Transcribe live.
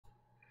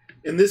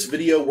In this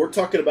video, we're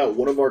talking about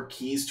one of our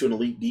keys to an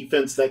elite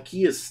defense. That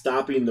key is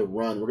stopping the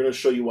run. We're going to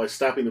show you why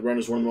stopping the run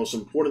is one of the most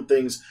important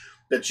things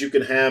that you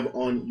can have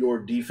on your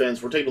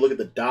defense. We're taking a look at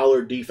the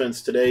dollar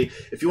defense today.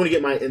 If you want to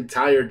get my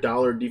entire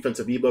dollar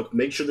defensive ebook,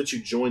 make sure that you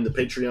join the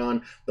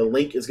Patreon. The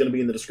link is going to be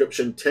in the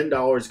description.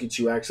 $10 gets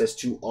you access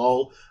to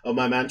all of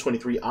my Madden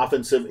 23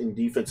 offensive and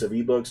defensive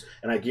ebooks,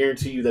 and I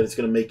guarantee you that it's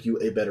going to make you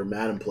a better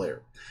Madden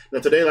player.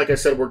 Now today, like I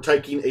said, we're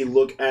taking a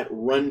look at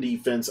run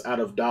defense out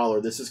of dollar.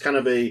 This is kind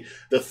of the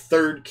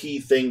third key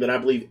thing that I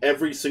believe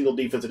every single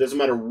defense, it doesn't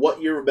matter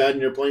what year of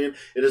Madden you're playing,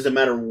 it doesn't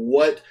matter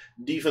what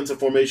defensive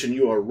formation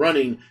you are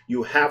running,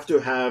 you have to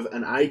have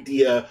an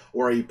idea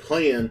or a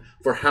plan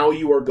for how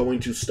you are going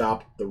to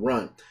stop the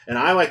run. And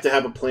I like to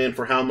have a plan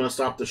for how I'm going to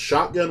stop the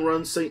shotgun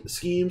run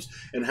schemes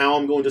and how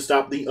I'm going to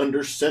stop the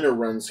under center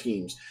run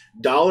schemes.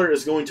 Dollar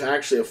is going to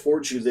actually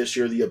afford you this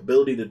year the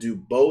ability to do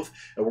both,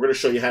 and we're going to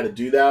show you how to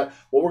do that.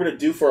 What we're going to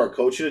do for our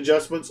coaching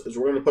adjustments is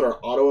we're going to put our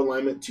auto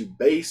alignment to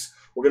base,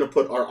 we're going to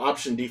put our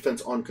option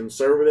defense on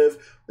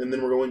conservative, and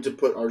then we're going to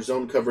put our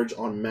zone coverage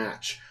on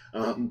match.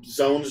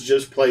 Zones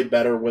just play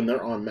better when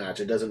they're on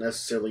match. It doesn't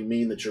necessarily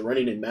mean that you're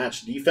running a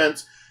match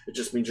defense. It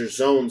just means your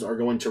zones are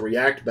going to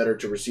react better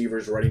to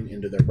receivers running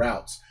into their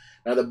routes.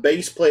 Now, the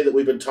base play that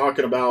we've been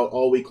talking about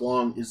all week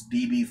long is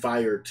DB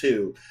Fire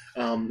 2.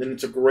 And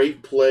it's a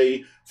great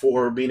play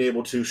for being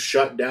able to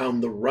shut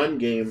down the run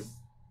game,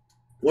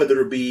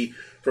 whether it be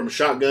from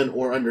shotgun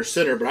or under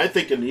center. But I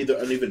think an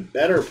even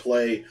better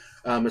play,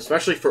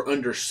 especially for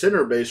under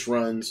center base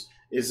runs,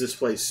 is this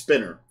play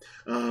spinner.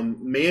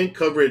 Man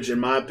coverage, in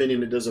my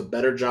opinion, it does a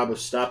better job of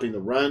stopping the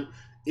run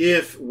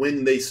if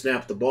when they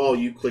snap the ball,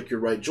 you click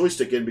your right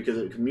joystick in, because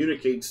it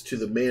communicates to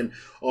the man,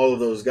 all of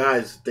those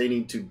guys, that they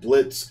need to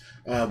blitz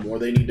or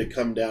they need to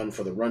come down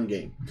for the run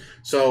game.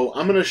 So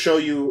I'm going to show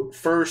you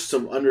first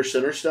some under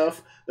center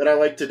stuff that I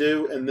like to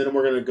do, and then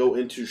we're going to go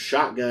into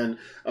shotgun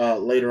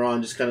later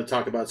on, just kind of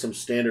talk about some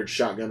standard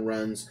shotgun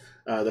runs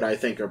that I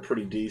think are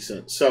pretty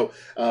decent. So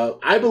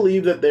I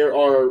believe that there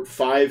are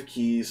 5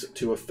 keys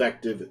to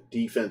effective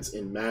defense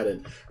in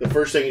Madden. The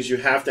first thing is you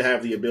have to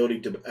have the ability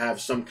to have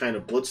some kind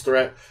of blitz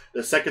threat.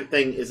 The second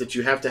thing is that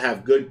you have to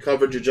have good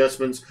coverage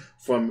adjustments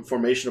from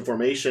formation to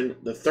formation.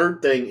 The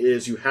third thing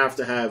is you have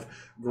to have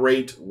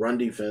great run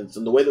defense.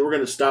 And the way that we're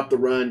going to stop the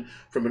run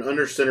from an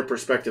under center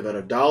perspective at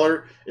a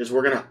dollar is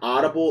we're going to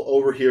audible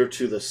over here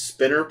to the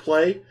spinner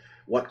play.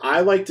 What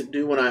I like to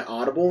do when I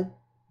audible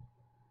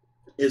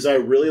is I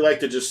really like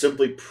to just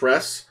simply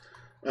press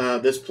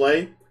this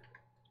play.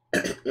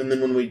 And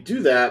then when we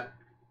do that,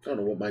 I don't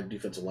know what my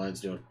defensive line's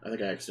doing. I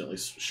think I accidentally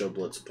showed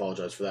blitz.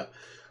 Apologize for that.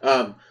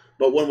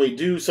 But when we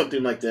do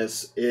something like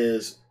this,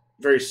 is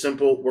very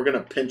simple. We're going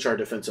to pinch our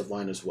defensive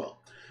line as well.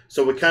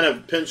 So we kind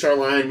of pinch our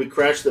line, we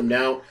crash them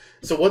down.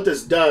 So what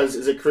this does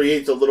is it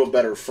creates a little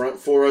better front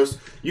for us.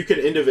 You can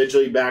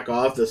individually back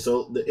off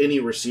any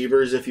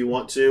receivers if you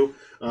want to,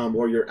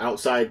 or your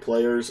outside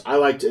players. I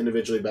like to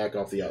individually back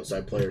off the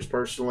outside players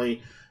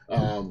personally.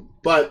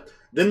 But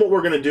then what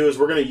we're going to do is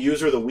we're going to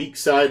user the weak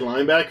side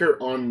linebacker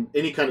on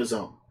any kind of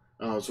zone.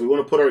 So we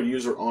want to put our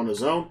user on a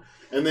zone.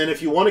 And then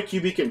if you want to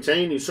QB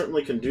contain, you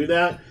certainly can do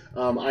that.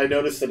 I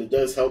noticed that it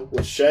does help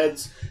with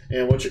sheds.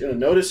 And what you're going to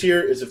notice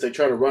here is if they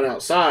try to run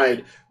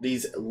outside,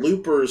 these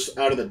loopers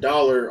out of the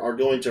dollar are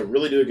going to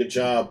really do a good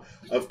job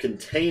of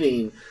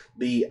containing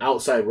the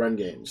outside run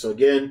game. So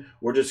again,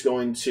 we're just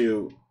going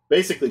to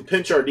basically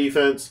pinch our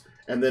defense,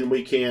 and then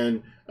we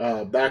can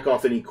back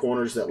off any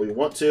corners that we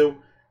want to.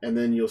 And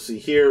then you'll see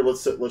here,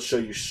 let's show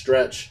you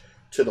stretch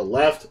to the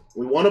left.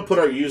 We want to put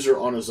our user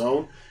on a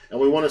zone, and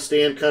we want to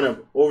stand kind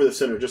of over the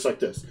center, just like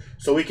this.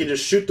 So we can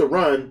just shoot the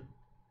run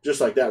just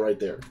like that right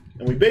there.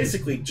 And we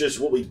basically just,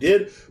 what we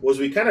did was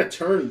we kind of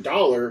turned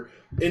dollar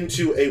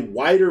into a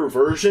wider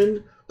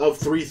version of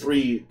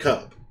 3-3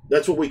 Cub.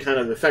 That's what we kind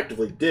of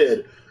effectively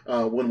did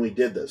when we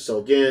did this. So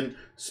again,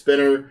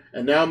 spinner,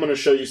 and now I'm going to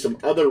show you some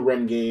other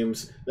run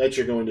games that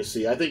you're going to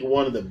see. I think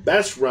one of the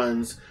best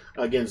runs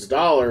against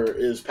dollar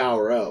is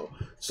Power O.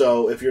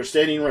 So if you're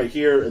standing right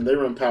here and they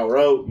run Power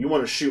O, you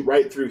want to shoot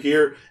right through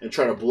here and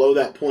try to blow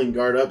that pulling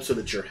guard up so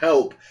that your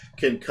help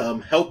can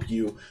come help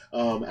you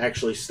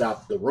actually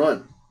stop the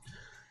run.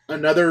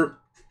 Another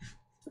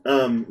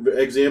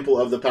example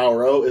of the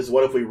Power O is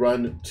what if we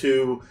run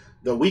to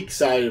the weak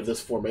side of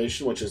this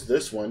formation, which is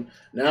this one.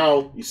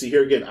 Now, you see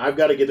here again, I've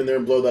got to get in there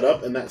and blow that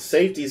up, and that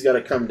safety's got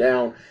to come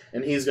down,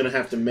 and he's going to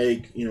have to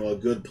make, a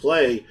good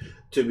play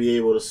to be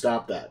able to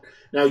stop that.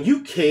 Now,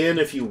 you can,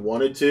 if you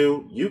wanted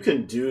to, you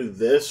can do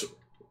this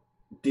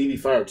DB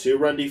Fire 2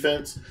 run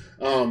defense,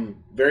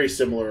 very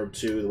similar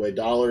to the way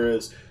dollar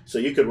is. So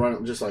you could run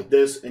it just like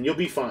this, and you'll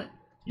be fine.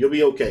 You'll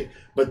be okay.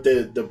 But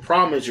the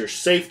problem is your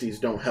safeties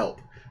don't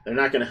help. They're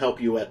not going to help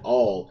you at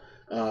all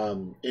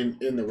in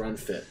the run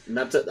fit, and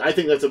I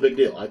think that's a big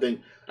deal. I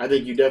think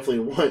you definitely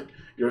want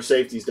your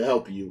safeties to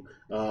help you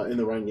in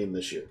the run game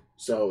this year.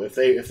 So if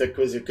they're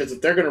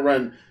going to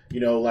run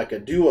like a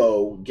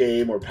duo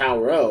game or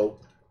Power O,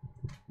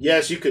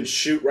 Yes, you can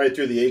shoot right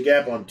through the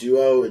A-gap on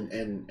duo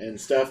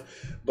and stuff,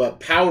 but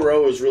Power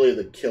O is really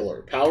the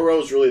killer. Power O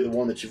is really the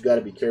one that you've got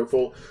to be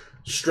careful.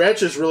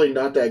 Stretch is really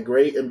not that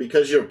great, and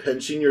because you're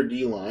pinching your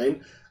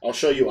D-line, I'll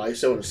show you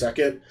ISO in a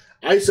second.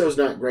 ISO is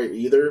not great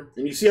either,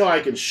 and you see how I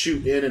can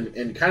shoot in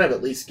and kind of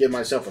at least give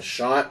myself a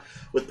shot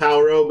with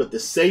Power O, but the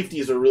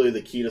safeties are really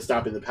the key to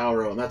stopping the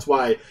Power O, and that's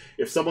why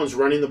if someone's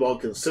running the ball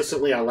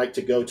consistently, I like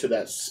to go to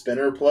that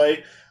spinner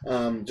play,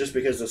 just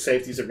because the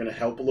safeties are going to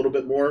help a little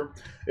bit more.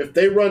 If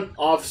they run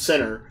off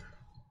center,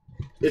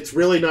 it's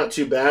really not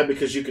too bad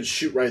because you can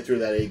shoot right through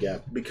that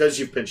A-gap because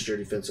you've pinched your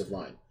defensive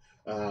line.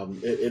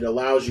 It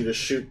allows you to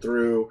shoot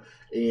through,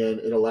 and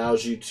it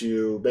allows you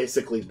to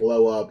basically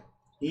blow up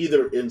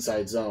either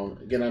inside zone.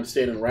 Again, I'm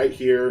standing right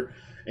here,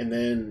 and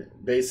then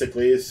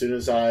basically as soon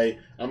as I'm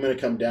going to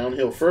come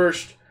downhill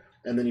first,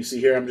 and then you see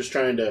here I'm just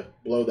trying to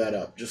blow that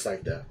up just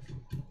like that.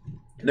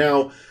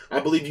 Now, I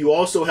believe you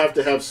also have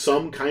to have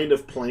some kind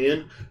of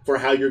plan for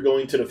how you're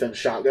going to defend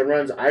shotgun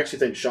runs. I actually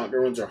think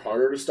shotgun runs are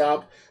harder to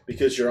stop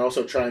because you're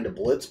also trying to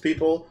blitz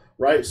people,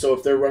 right? So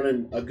if they're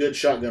running a good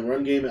shotgun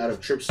run game out of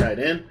trips tight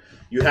end,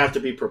 you have to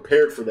be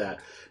prepared for that.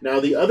 Now,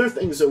 the other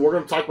things that we're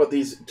going to talk about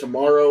these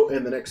tomorrow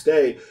and the next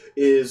day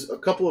is a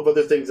couple of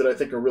other things that I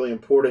think are really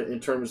important in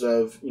terms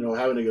of, you know,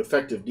 having an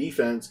effective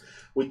defense.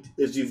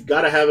 Is you've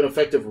got to have an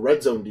effective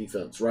red zone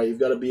defense, right? You've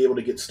got to be able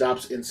to get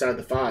stops inside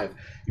the 5.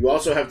 You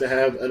also have to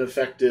have an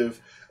effective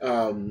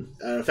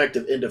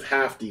end of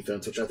half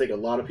defense, which I think a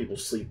lot of people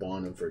sleep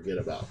on and forget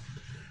about.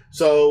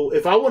 So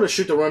if I want to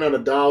shoot the run on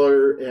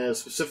 $1,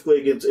 specifically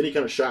against any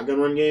kind of shotgun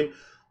run game,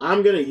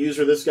 I'm going to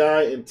user this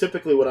guy, and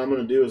typically what I'm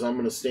going to do is I'm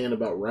going to stand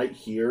about right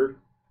here.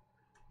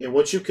 And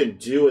what you can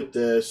do with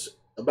this,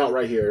 about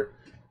right here,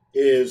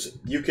 is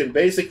you can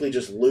basically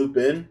just loop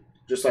in,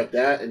 just like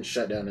that, and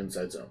shut down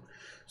inside zone.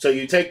 So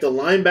you take the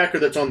linebacker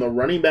that's on the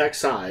running back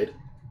side,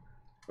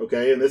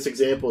 okay, in this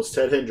example is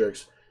Ted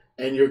Hendricks,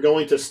 and you're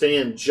going to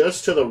stand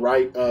just to the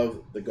right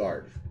of the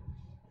guard.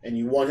 And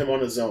you want him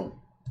on a zone.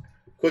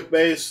 Quick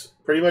base,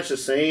 pretty much the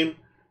same.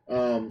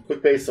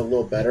 Quick base a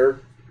little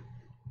better.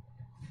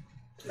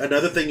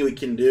 Another thing we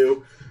can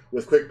do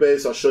with quick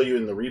base, I'll show you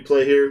in the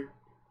replay here.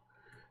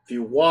 If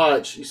you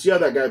watch, you see how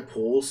that guy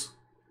pulls?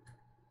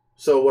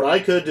 So what I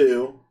could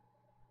do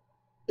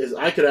is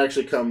I could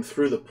actually come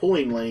through the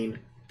pulling lane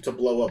to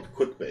blow up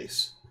quick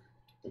base.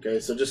 Okay,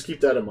 so just keep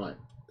that in mind.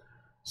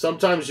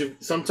 Sometimes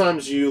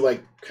you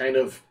like kind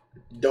of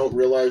don't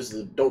realize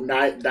don't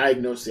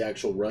diagnose the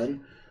actual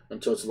run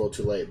until it's a little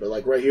too late. But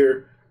like right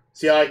here,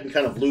 see how I can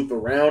kind of loop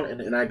around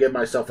and I give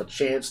myself a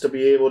chance to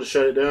be able to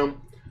shut it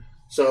down.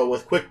 So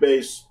with quick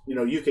base, you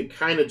know, you can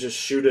kind of just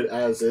shoot it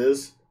as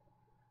is.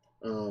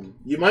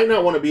 You might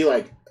not want to be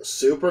like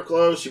super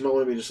close. You might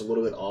want to be just a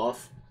little bit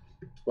off.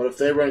 But if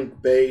they run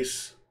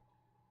base,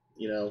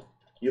 you know,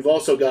 you've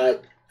also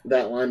got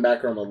that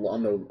linebacker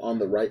on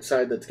the right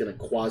side that's going to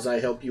quasi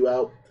help you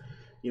out.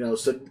 You know,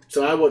 so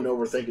I wouldn't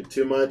overthink it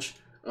too much.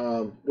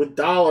 With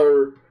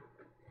dollar,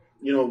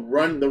 you know,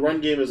 the run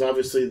game is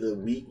obviously the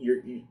weak.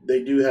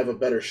 They do have a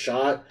better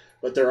shot.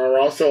 But there are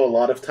also a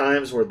lot of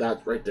times where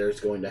that right there is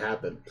going to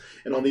happen.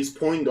 And on these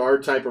point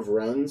guard type of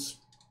runs,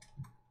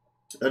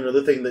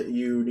 another thing that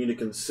you need to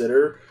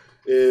consider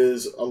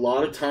is a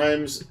lot of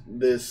times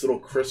this little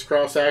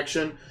crisscross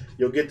action,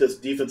 you'll get this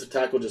defensive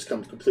tackle just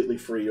come completely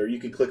free. Or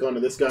you can click onto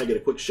this guy, get a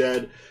quick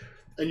shed,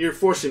 and you're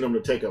forcing them to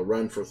take a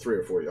run for 3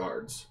 or 4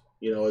 yards.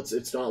 You know,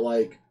 it's not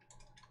like,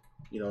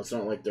 you know, it's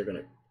not like they're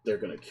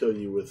gonna kill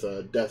you with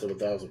death of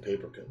 1,000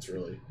 paper cuts,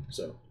 really.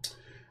 So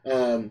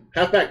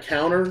halfback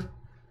counter.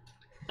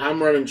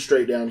 I'm running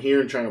straight down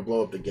here and trying to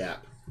blow up the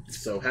gap.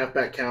 So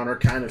halfback counter,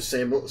 kind of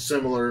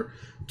similar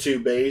to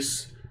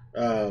base.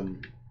 You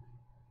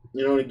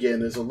know, and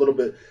again, there's a little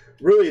bit.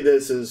 Really,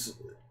 this is,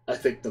 I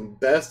think, the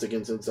best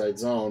against inside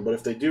zone. But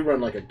if they do run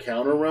like a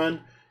counter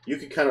run, you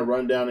can kind of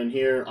run down in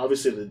here.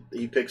 Obviously,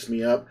 he picks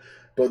me up.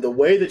 But the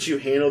way that you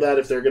handle that,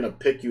 if they're going to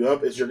pick you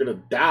up, is you're going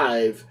to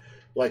dive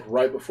like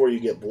right before you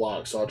get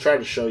blocked. So I'll try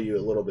to show you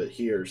a little bit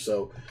here.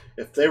 So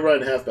if they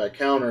run halfback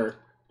counter,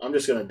 I'm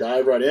just going to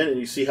dive right in, and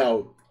you see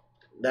how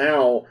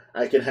now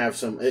I can have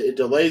some. It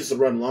delays the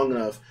run long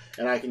enough,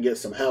 and I can get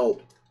some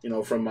help, you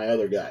know, from my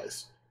other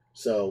guys.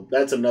 So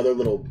that's another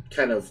little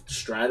kind of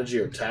strategy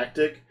or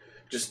tactic.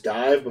 Just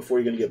dive before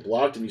you're going to get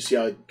blocked, and you see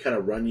how I kind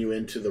of run you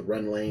into the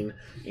run lane,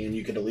 and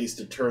you can at least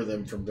deter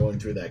them from going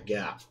through that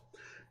gap.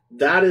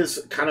 That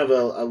is kind of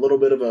a little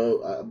bit of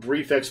a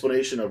brief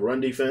explanation of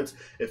run defense.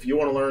 If you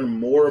want to learn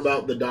more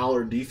about the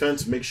dollar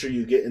defense, make sure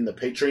you get in the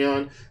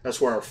Patreon. That's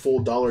where our full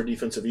dollar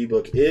defensive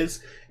ebook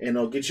is, and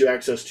it'll get you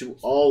access to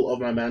all of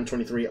my Madden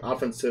 23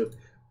 offensive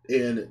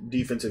and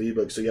defensive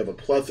ebooks. So you have a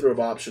plethora of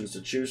options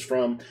to choose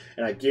from,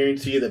 and I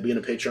guarantee you that being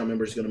a Patreon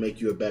member is going to make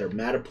you a better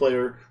Madden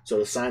player. So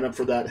to sign up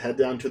for that, head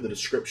down to the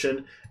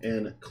description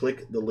and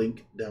click the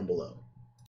link down below.